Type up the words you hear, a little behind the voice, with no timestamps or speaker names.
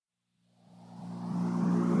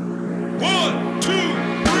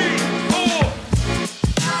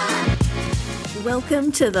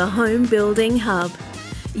Welcome to the Home Building Hub,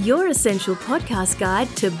 your essential podcast guide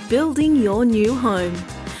to building your new home.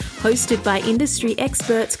 Hosted by industry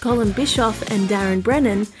experts Colin Bischoff and Darren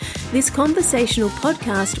Brennan, this conversational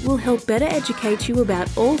podcast will help better educate you about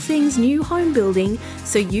all things new home building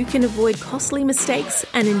so you can avoid costly mistakes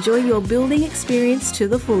and enjoy your building experience to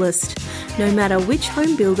the fullest, no matter which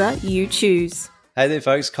home builder you choose. Hey there,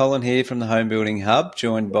 folks. Colin here from the Home Building Hub,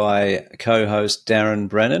 joined by co-host Darren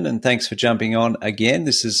Brennan, and thanks for jumping on again.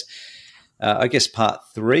 This is, part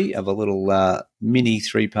 3 of a little mini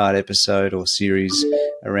 3-part episode or series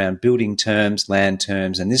around building terms, land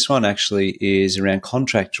terms, and this one actually is around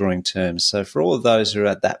contract drawing terms. So for all of those who are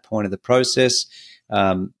at that point of the process,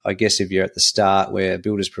 if you're at the start where a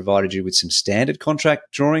builder's provided you with some standard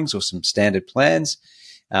contract drawings or some standard plans,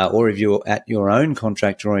 or if you're at your own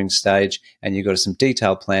contract drawing stage and you've got some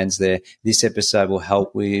detailed plans there, this episode will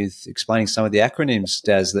help with explaining some of the acronyms,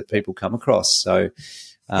 Daz, that people come across. So,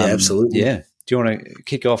 absolutely. Yeah. Do you want to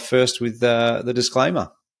kick off first with the disclaimer?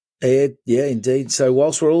 Yeah, indeed. So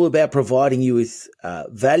whilst we're all about providing you with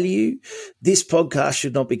value, this podcast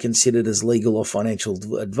should not be considered as legal or financial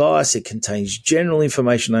advice. It contains general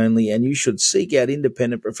information only, and you should seek out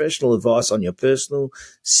independent professional advice on your personal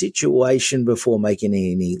situation before making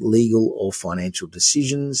any legal or financial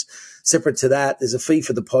decisions. Separate to that, there's a fee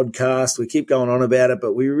for the podcast. We keep going on about it,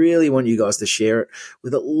 but we really want you guys to share it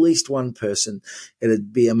with at least one person.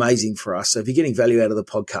 It'd be amazing for us. So if you're getting value out of the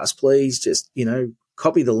podcast, please just,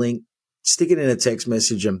 copy the link, stick it in a text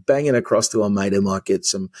message and bang it across to a mate who might get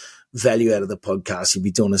some value out of the podcast. You'd be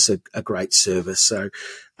doing us a great service. So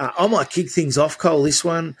I might kick things off, Cole, this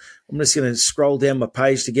one. I'm just going to scroll down my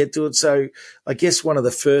page to get to it. So I guess one of the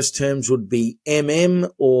first terms would be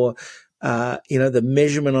or, the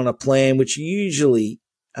measurement on a plan, which usually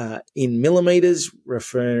in millimeters,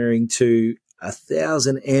 referring to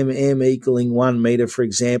 1,000 equaling 1 meter. For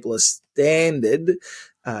example, a standard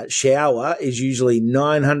shower is usually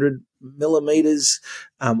 900 millimeters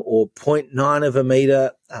or 0.9 of a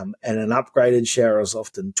meter, and an upgraded shower is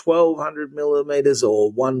often 1,200 millimeters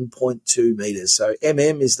or 1.2 meters. So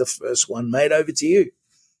is the first one, mate. Over to you.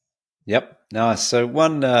 Yep, nice. So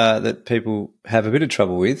one that people have a bit of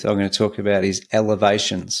trouble with, I'm going to talk about, is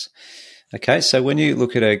elevations. Okay, so when you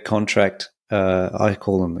look at a contract, I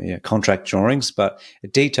call them contract drawings, but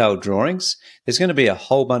detailed drawings, there's going to be a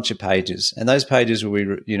whole bunch of pages, and those pages will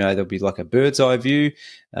be, there'll be like a bird's eye view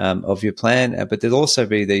of your plan, but there'll also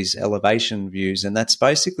be these elevation views, and that's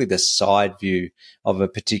basically the side view of a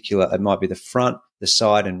particular, it might be the front, the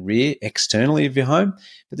side and rear externally of your home,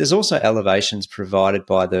 but there's also elevations provided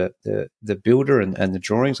by the builder and the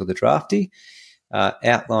drawings or the draftee,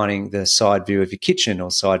 outlining the side view of your kitchen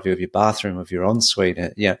or side view of your bathroom, of your ensuite,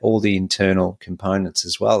 all the internal components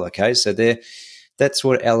as well. Okay, so that's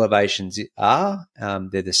what elevations are.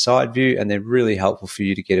 They're the side view, and they're really helpful for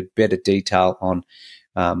you to get a better detail on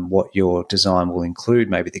what your design will include.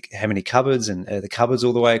 Maybe how many cupboards, and the cupboards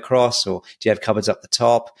all the way across, or do you have cupboards up the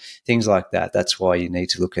top? Things like that. That's why you need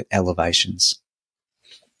to look at elevations.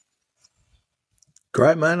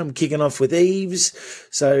 Great, man. I'm kicking off with eaves.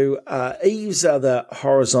 So eaves are the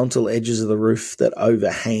horizontal edges of the roof that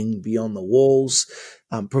overhang beyond the walls,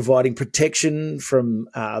 providing protection from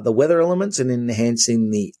the weather elements and enhancing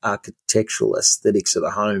the architectural aesthetics of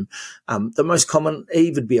the home. The most common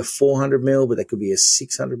eave would be a 400 mil, but there could be a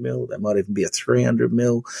 600 mil. There might even be a 300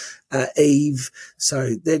 mil eave.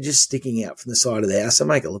 So they're just sticking out from the side of the house and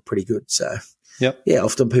make it look pretty good. So yep. Yeah,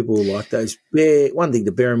 often people will like those. One thing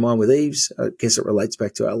to bear in mind with eaves, I guess it relates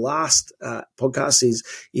back to our last podcast, is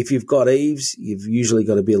if you've got eaves, you've usually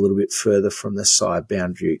got to be a little bit further from the side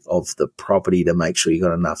boundary of the property to make sure you've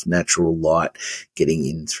got enough natural light getting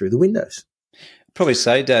in through the windows. Probably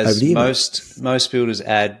say, Daz, most builders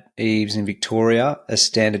add eaves in Victoria as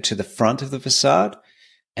standard to the front of the facade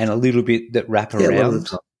and a little bit that wrap around.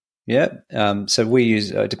 So we use,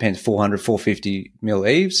 it depends, 400, 450 mil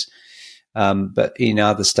eaves. But in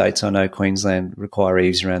other states, I know Queensland require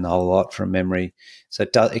eaves around the whole lot from memory. So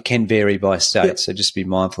it can vary by state. Yep. So just be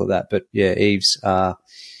mindful of that. But yeah, eaves are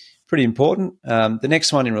pretty important. The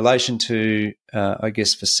next one in relation to,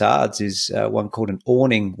 facades is one called an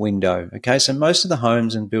awning window. Okay. So most of the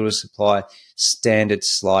homes and builders supply standard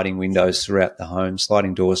sliding windows throughout the home,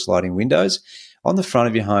 sliding doors, sliding windows on the front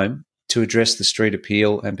of your home to address the street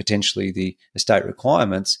appeal and potentially the estate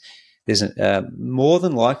requirements. There's more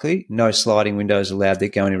than likely no sliding windows allowed. They're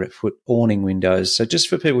going to put awning windows. So just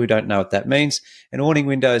for people who don't know what that means, an awning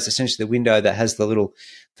window is essentially the window that has the little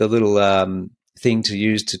thing to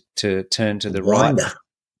use to turn to the winder. Right.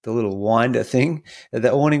 The little winder thing.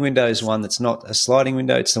 The awning window is one that's not a sliding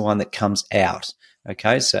window. It's the one that comes out.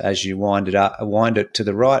 Okay, so as you wind it to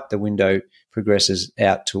the right, the window progresses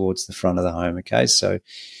out towards the front of the home. Okay, so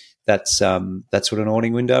that's what an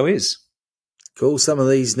awning window is. Cool. Some of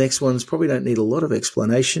these next ones probably don't need a lot of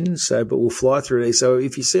explanation, but we'll fly through these. So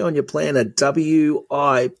if you see on your plan a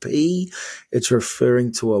WIP, it's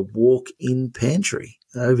referring to a walk-in pantry.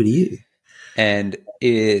 Over to you. And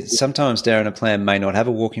sometimes, Darren, a plan may not have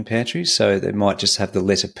a walk-in pantry, so they might just have the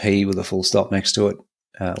letter P with a full stop next to it,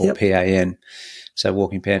 or PAN. So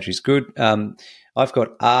walk-in pantry is good. I've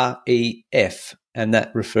got REF, and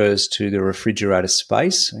that refers to the refrigerator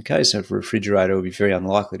space. Okay, so a refrigerator will be very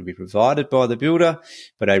unlikely to be provided by the builder,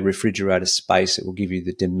 but a refrigerator space, it will give you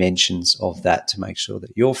the dimensions of that to make sure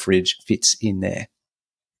that your fridge fits in there.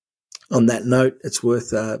 On that note, it's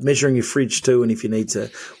worth measuring your fridge too, and if you need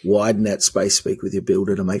to widen that space, speak with your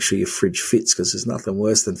builder to make sure your fridge fits, because there's nothing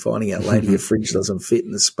worse than finding out later your fridge doesn't fit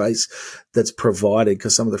in the space that's provided,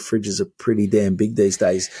 because some of the fridges are pretty damn big these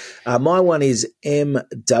days. My one is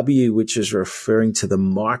MW, which is referring to the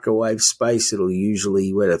microwave space. It'll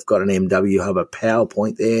usually, where they've got an MW, have a power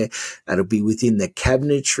point there. It'll be within the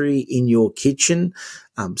cabinetry in your kitchen.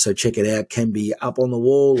 So check it out. Can be up on the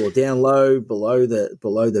wall or down low below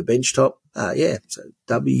the bench top. So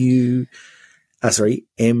MW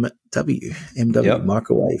Yep.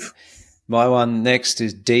 microwave. My one next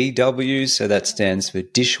is DW, so that stands for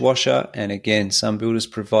dishwasher. And again, some builders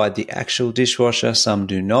provide the actual dishwasher, some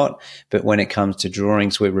do not. But when it comes to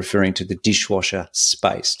drawings, we're referring to the dishwasher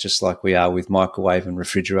space, just like we are with microwave and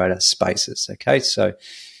refrigerator spaces. Okay, so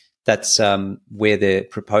that's where they're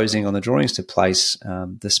proposing on the drawings to place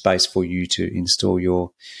the space for you to install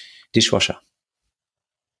your dishwasher.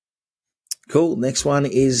 Cool. Next one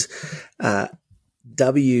is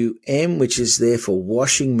WM, which is there for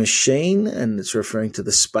washing machine, and it's referring to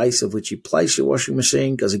the space of which you place your washing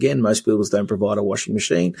machine, because, again, most builders don't provide a washing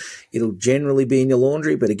machine. It'll generally be in your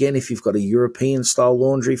laundry, but, again, if you've got a European-style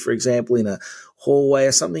laundry, for example, in a hallway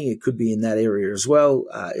or something, it could be in that area as well.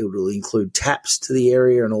 It will include taps to the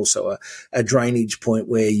area and also a drainage point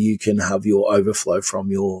where you can have your overflow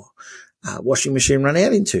from your washing machine run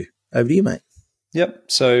out into. Over to you, mate. Yep.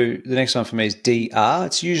 So the next one for me is DR.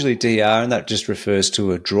 It's usually DR, and that just refers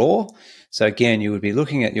to a drawer. So again, you would be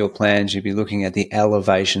looking at your plans, you'd be looking at the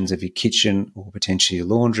elevations of your kitchen or potentially your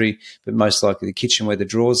laundry, but most likely the kitchen where the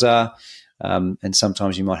drawers are. And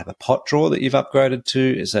sometimes you might have a pot drawer that you've upgraded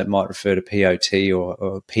to, so that might refer to POT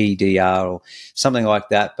or PDR or something like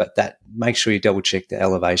that. But that, make sure you double check the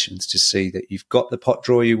elevations to see that you've got the pot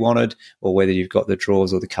drawer you wanted, or whether you've got the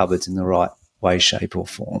drawers or the cupboards in the right way, shape, or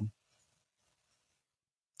form.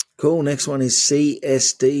 Cool. Next one is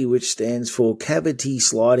CSD, which stands for cavity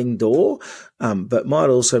sliding door, but might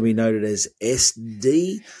also be noted as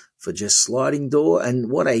SD for just sliding door.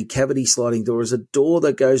 And what a cavity sliding door is, a door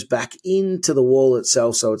that goes back into the wall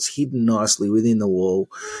itself, so it's hidden nicely within the wall,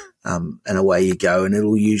 and away you go. And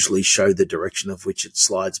it'll usually show the direction of which it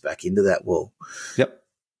slides back into that wall. Yep.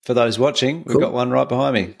 For those watching, we've got one right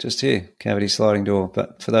behind me, just here, cavity sliding door.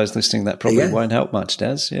 But for those listening, that probably won't help much,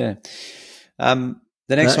 Daz. Yeah.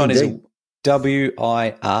 The next one is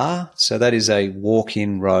WIR. So that is a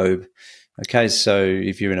walk-in robe. Okay, so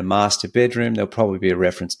if you're in a master bedroom, there'll probably be a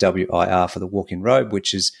reference WIR for the walk-in robe,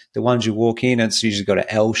 which is the ones you walk in, and it's usually got an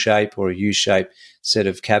L shape or a U shape set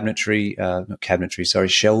of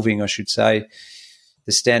shelving, I should say.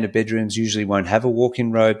 The standard bedrooms usually won't have a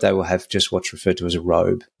walk-in robe. They will have just what's referred to as a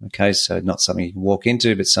robe. Okay, so not something you can walk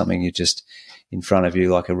into, but something you just in front of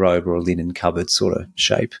you, like a robe or a linen cupboard sort of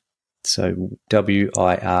shape. So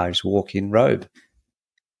WIR is walk-in robe.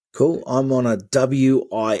 Cool. I'm on a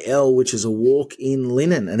WIL, which is a walk-in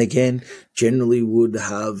linen. And again, generally would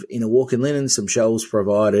have in a walk-in linen some shelves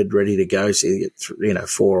provided ready to go. So you get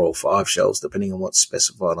 4 or 5 shelves depending on what's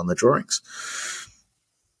specified on the drawings.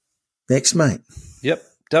 Next, mate. Yep.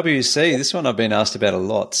 WC, this one I've been asked about a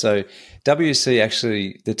lot. So WC,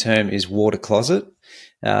 actually the term is water closet.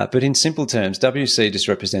 But in simple terms, WC just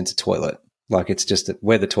represents a toilet. Like it's just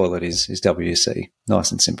where the toilet is WC.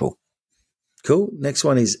 Nice and simple. Cool. Next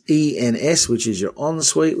one is ENS, which is your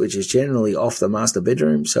ensuite, which is generally off the master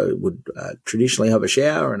bedroom. So it would traditionally have a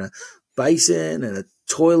shower and a basin and a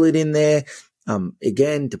toilet in there.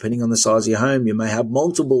 Again, depending on the size of your home, you may have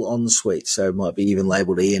multiple ensuites. So it might be even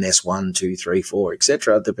labeled ENS 1, 2, 3, 4,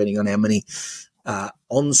 etc., depending on how many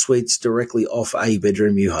ensuites directly off a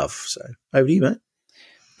bedroom you have. So over to you, mate.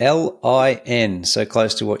 LIN, so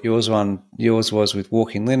close to what yours was with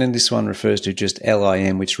walk-in linen. This one refers to just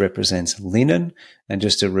LIN, which represents linen. And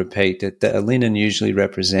just to repeat, that the linen usually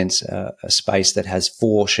represents a space that has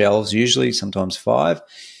 4 shelves, usually sometimes 5,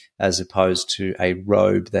 as opposed to a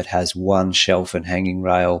robe that has 1 shelf and hanging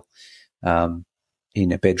rail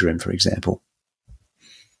in a bedroom, for example.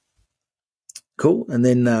 Cool. And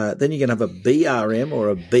then you can have a BRM or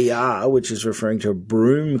a BR, which is referring to a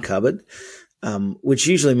broom cupboard, which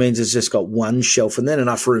usually means it's just got one shelf and then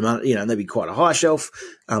enough room, and there'd be quite a high shelf,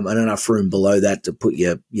 and enough room below that to put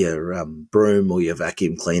your broom or your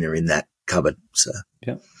vacuum cleaner in that cupboard. So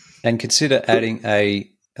yeah, and consider adding a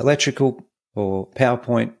electrical or power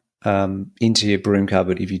point into your broom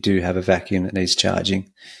cupboard if you do have a vacuum that needs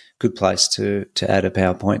charging. Good place to add a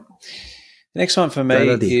power point. The next one for me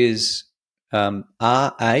is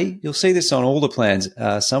RA. You'll see this on all the plans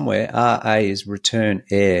somewhere. RA is return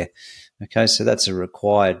air. Okay, so that's a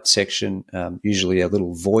required section, usually a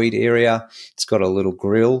little void area. It's got a little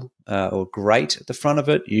grill or grate at the front of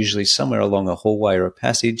it, usually somewhere along a hallway or a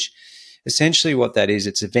passage. Essentially what that is,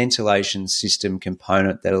 it's a ventilation system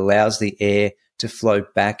component that allows the air to flow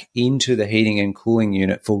back into the heating and cooling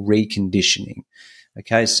unit for reconditioning.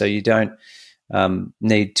 Okay, so you don't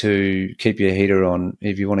need to keep your heater on,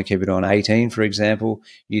 if you want to keep it on 18, for example,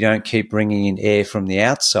 you don't keep bringing in air from the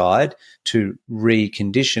outside to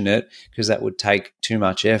recondition it because that would take too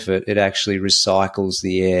much effort. It actually recycles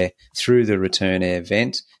the air through the return air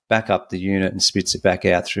vent, back up the unit and spits it back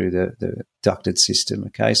out through the ducted system.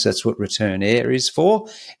 Okay, so that's what return air is for,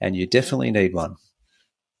 and you definitely need one.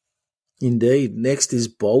 Indeed. Next is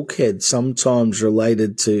bulkhead, sometimes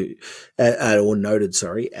related to, or noted,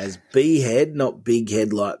 as B-head, not big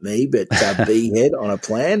head like me, but B-head on a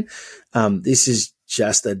plan. This is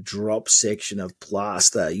just a drop section of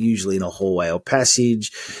plaster, usually in a hallway or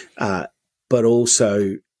passage, but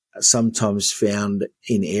also sometimes found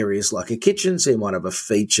in areas like a kitchen, so you might have a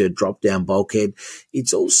featured drop-down bulkhead.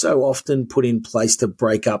 It's also often put in place to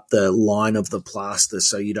break up the line of the plaster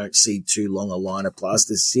so you don't see too long a line of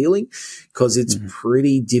plaster ceiling, because it's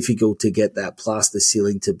pretty difficult to get that plaster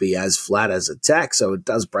ceiling to be as flat as a tack, so it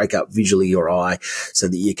does break up visually your eye so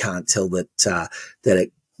that you can't tell that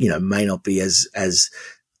it may not be as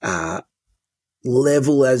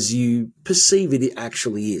level as you perceive it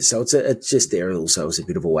actually is. So it's just there also as a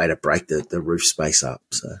bit of a way to break the roof space up.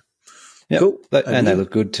 So yep. Cool. And they look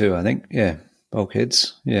good too, I think. Yeah,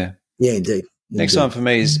 bulkheads. Yeah. Yeah, indeed. Next one for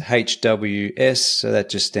me is HWS. So that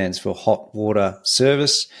just stands for hot water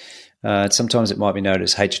service. Sometimes it might be known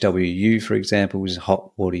as HWU, for example, which is a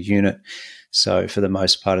hot water unit. So for the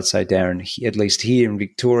most part, I'd say, Darren, at least here in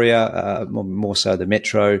Victoria, more so the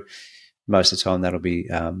metro, most of the time that'll be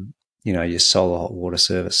your solar hot water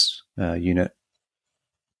service unit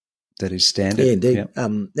that is standard. Yeah, indeed.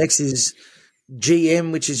 Yep. Next is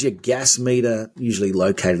GM, which is your gas meter, usually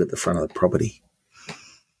located at the front of the property.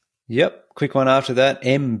 Yep. Quick one after that.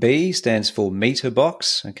 MB stands for meter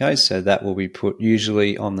box. Okay, so that will be put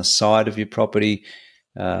usually on the side of your property,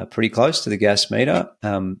 pretty close to the gas meter.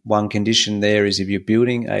 One condition there is if you're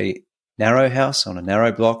building a narrow house on a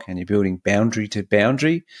narrow block and you're building boundary to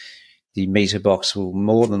boundary, the meter box will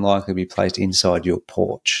more than likely be placed inside your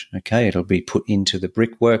porch. Okay, it'll be put into the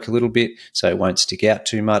brickwork a little bit so it won't stick out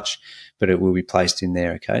too much, but it will be placed in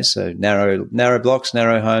there. Okay, so narrow blocks,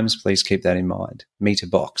 narrow homes, please keep that in mind. Meter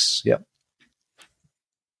box, yep.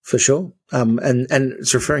 For sure. And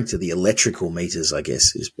it's referring to the electrical meters, I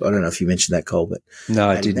guess. I don't know if you mentioned that, Cole, but no,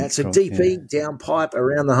 I didn't. That's a DP down pipe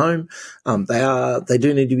around the home. They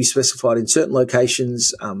do need to be specified in certain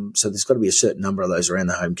locations. So there's got to be a certain number of those around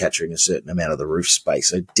the home capturing a certain amount of the roof space.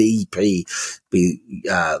 So DP be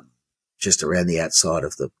just around the outside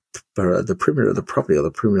of the perimeter of the property or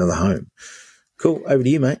the perimeter of the home. Cool. Over to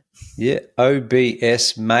you, mate. Yeah,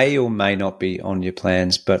 OBS may or may not be on your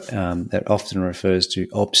plans, but that often refers to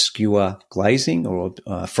obscure glazing or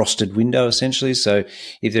frosted window, essentially. So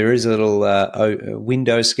if there is a little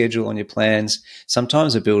window schedule on your plans,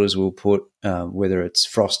 sometimes the builders will put whether it's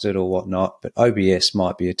frosted or whatnot, but OBS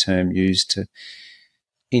might be a term used to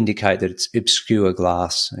indicate that it's obscure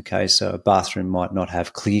glass. Okay, so a bathroom might not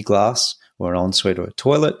have clear glass, or an ensuite or a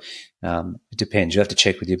toilet. It depends. You have to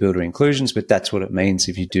check with your builder inclusions, but that's what it means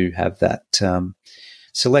if you do have that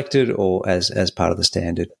selected or as part of the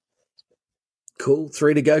standard. Cool.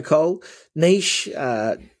 3 to go, Cole. Niche,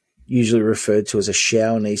 usually referred to as a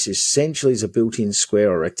shower niche, essentially is a built-in square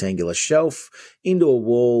or rectangular shelf into a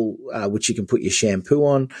wall, which you can put your shampoo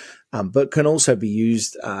on, but can also be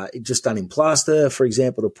used just done in plaster, for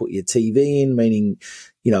example, to put your TV in, meaning,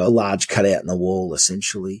 a large cutout in the wall,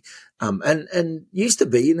 essentially. And used to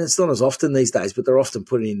be, and it's not as often these days, but they're often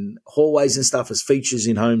put in hallways and stuff as features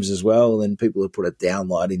in homes as well. And people have put a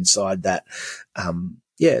downlight inside that.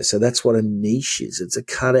 So that's what a niche is. It's a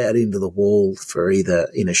cutout into the wall for either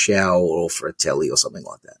in a shower or for a telly or something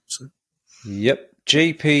like that. So. Yep.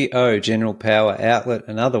 GPO, General Power Outlet,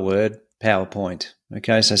 another word, PowerPoint.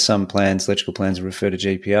 Okay, so some plans, electrical plans, refer to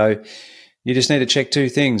GPO. You just need to check two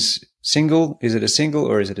things. Single, is it a single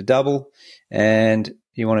or is it a double? And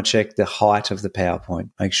you want to check the height of the power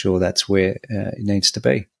point. Make sure that's where it needs to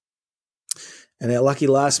be. And our lucky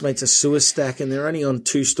last mate's a sewer stack, and they're only on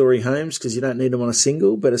 2-story homes because you don't need them on a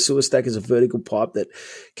single. But a sewer stack is a vertical pipe that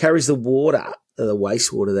carries the water, the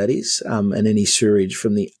wastewater that is, and any sewage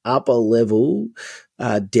from the upper level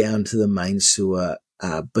down to the main sewer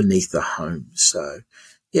beneath the home. So,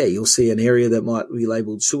 yeah, you'll see an area that might be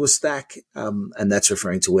labelled sewer stack, and that's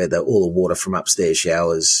referring to where all the water from upstairs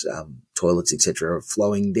showers, toilets, etc., are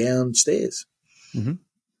flowing downstairs. Mm-hmm.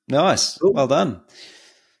 Nice. Cool. Well done.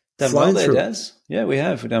 Done well there, Daz. Yeah, we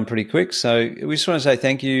have. We've done pretty quick. So we just want to say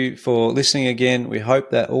thank you for listening again. We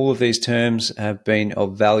hope that all of these terms have been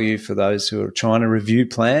of value for those who are trying to review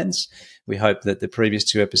plans. We hope that the previous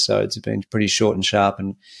 2 episodes have been pretty short and sharp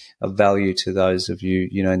and of value to those of you,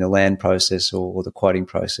 in the land process or the quoting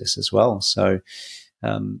process as well. So,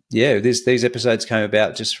 these episodes came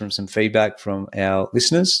about just from some feedback from our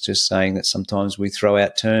listeners, just saying that sometimes we throw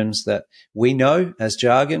out terms that we know as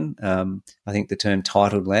jargon. I think the term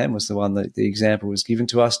titled land was the one that the example was given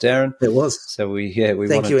to us, Darren. It was. So we Thank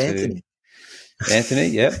wanted you, Anthony. Anthony,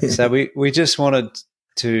 yeah. So we just wanted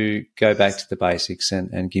to go back to the basics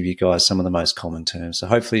and give you guys some of the most common terms. So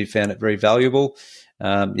hopefully you found it very valuable.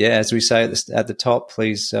 As we say at the top,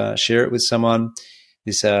 please share it with someone,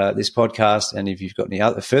 this podcast. And if you've got any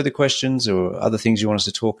other further questions or other things you want us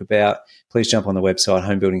to talk about, please jump on the website,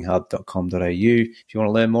 homebuildinghub.com.au. If you want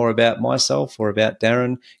to learn more about myself or about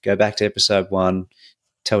Darren, go back to episode 1.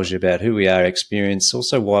 Tells you about who we are, experience,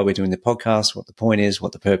 also why we're doing the podcast, what the point is,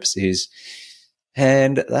 what the purpose is.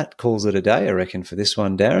 And that calls it a day, I reckon, for this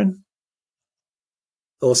one, Darren.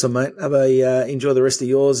 Awesome, mate. Enjoy the rest of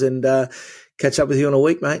yours and catch up with you in a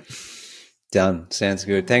week, mate. Done. Sounds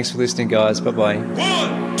good. Thanks for listening, guys. Bye-bye.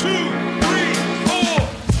 1,